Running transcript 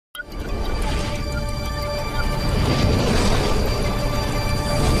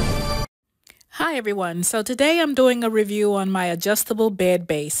Hi everyone, so today I'm doing a review on my adjustable bed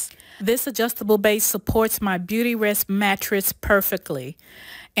base. This adjustable base supports my Beautyrest mattress perfectly,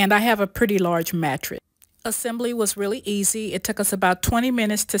 and I have a pretty large mattress. Assembly was really easy. It took us about 20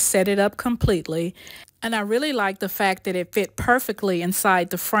 minutes to set it up completely, and I really like the fact that it fit perfectly inside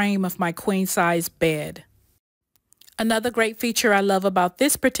the frame of my queen size bed. Another great feature I love about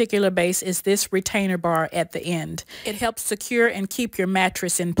this particular base is this retainer bar at the end. It helps secure and keep your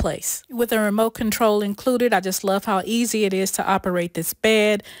mattress in place. With a remote control included, I just love how easy it is to operate this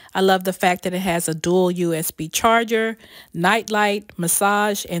bed. I love the fact that it has a dual USB charger, night light,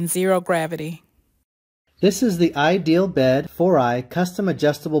 massage, and zero gravity. This is the iDealBed 4i custom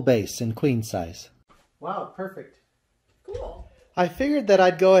adjustable base in queen size. Wow, perfect. Cool. I figured that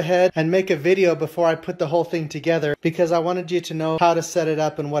I'd go ahead and make a video before I put the whole thing together because I wanted you to know how to set it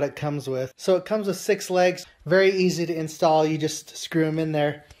up and what it comes with. So it comes with 6 legs, very easy to install. You just screw them in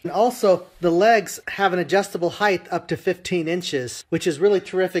there. And also the legs have an adjustable height up to 15 inches, which is really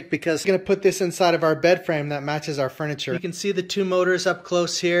terrific because we're going to put this inside of our bed frame that matches our furniture. You can see the 2 motors up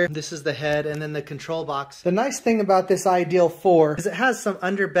close here. This is the head and then the control box. The nice thing about this iDeal 4 is it has some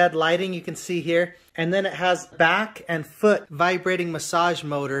under bed lighting you can see here. And then it has back and foot vibrating massage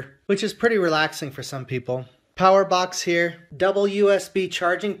motor, which is pretty relaxing for some people. Power box here, double USB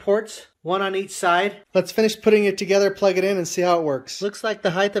charging ports, 1 on each side. Let's finish putting it together, plug it in, and see how it works. Looks like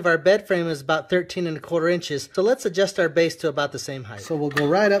the height of our bed frame is about 13¼ inches, so let's adjust our base to about the same height. So we'll go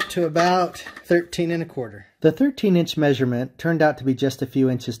right up to about 13¼ The 13-inch measurement turned out to be just a few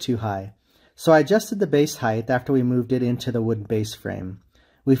inches too high, so I adjusted the base height after we moved it into the wooden base frame.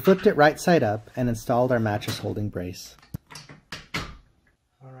 We flipped it right side up and installed our mattress holding brace.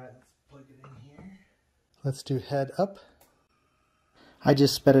 Alright, let's plug it in here. Let's do head up. I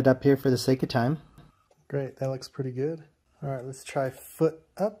just sped it up here for the sake of time. Great, that looks pretty good. Alright, let's try foot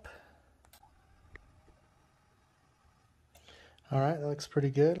up. Alright, that looks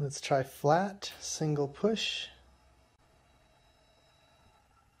pretty good. Let's try flat, single push.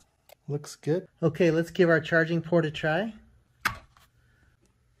 Looks good. Okay, let's give our charging port a try.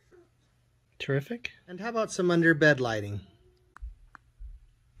 Terrific. And how about some under bed lighting?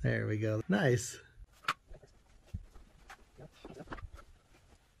 There we go. Nice.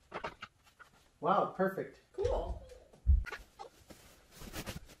 Wow, perfect. Cool.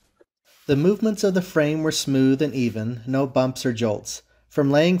 The movements of the frame were smooth and even, no bumps or jolts.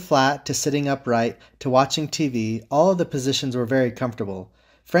 From laying flat to sitting upright to watching TV, all of the positions were very comfortable.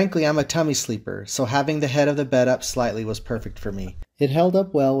 Frankly, I'm a tummy sleeper, so having the head of the bed up slightly was perfect for me. It held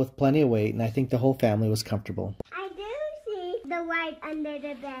up well with plenty of weight, and I think the whole family was comfortable. I do see the white under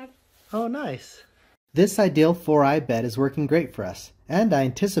the bed. Oh, nice. This iDeal 4i bed is working great for us, and I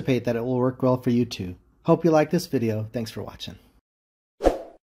anticipate that it will work well for you too. Hope you like this video. Thanks for watching.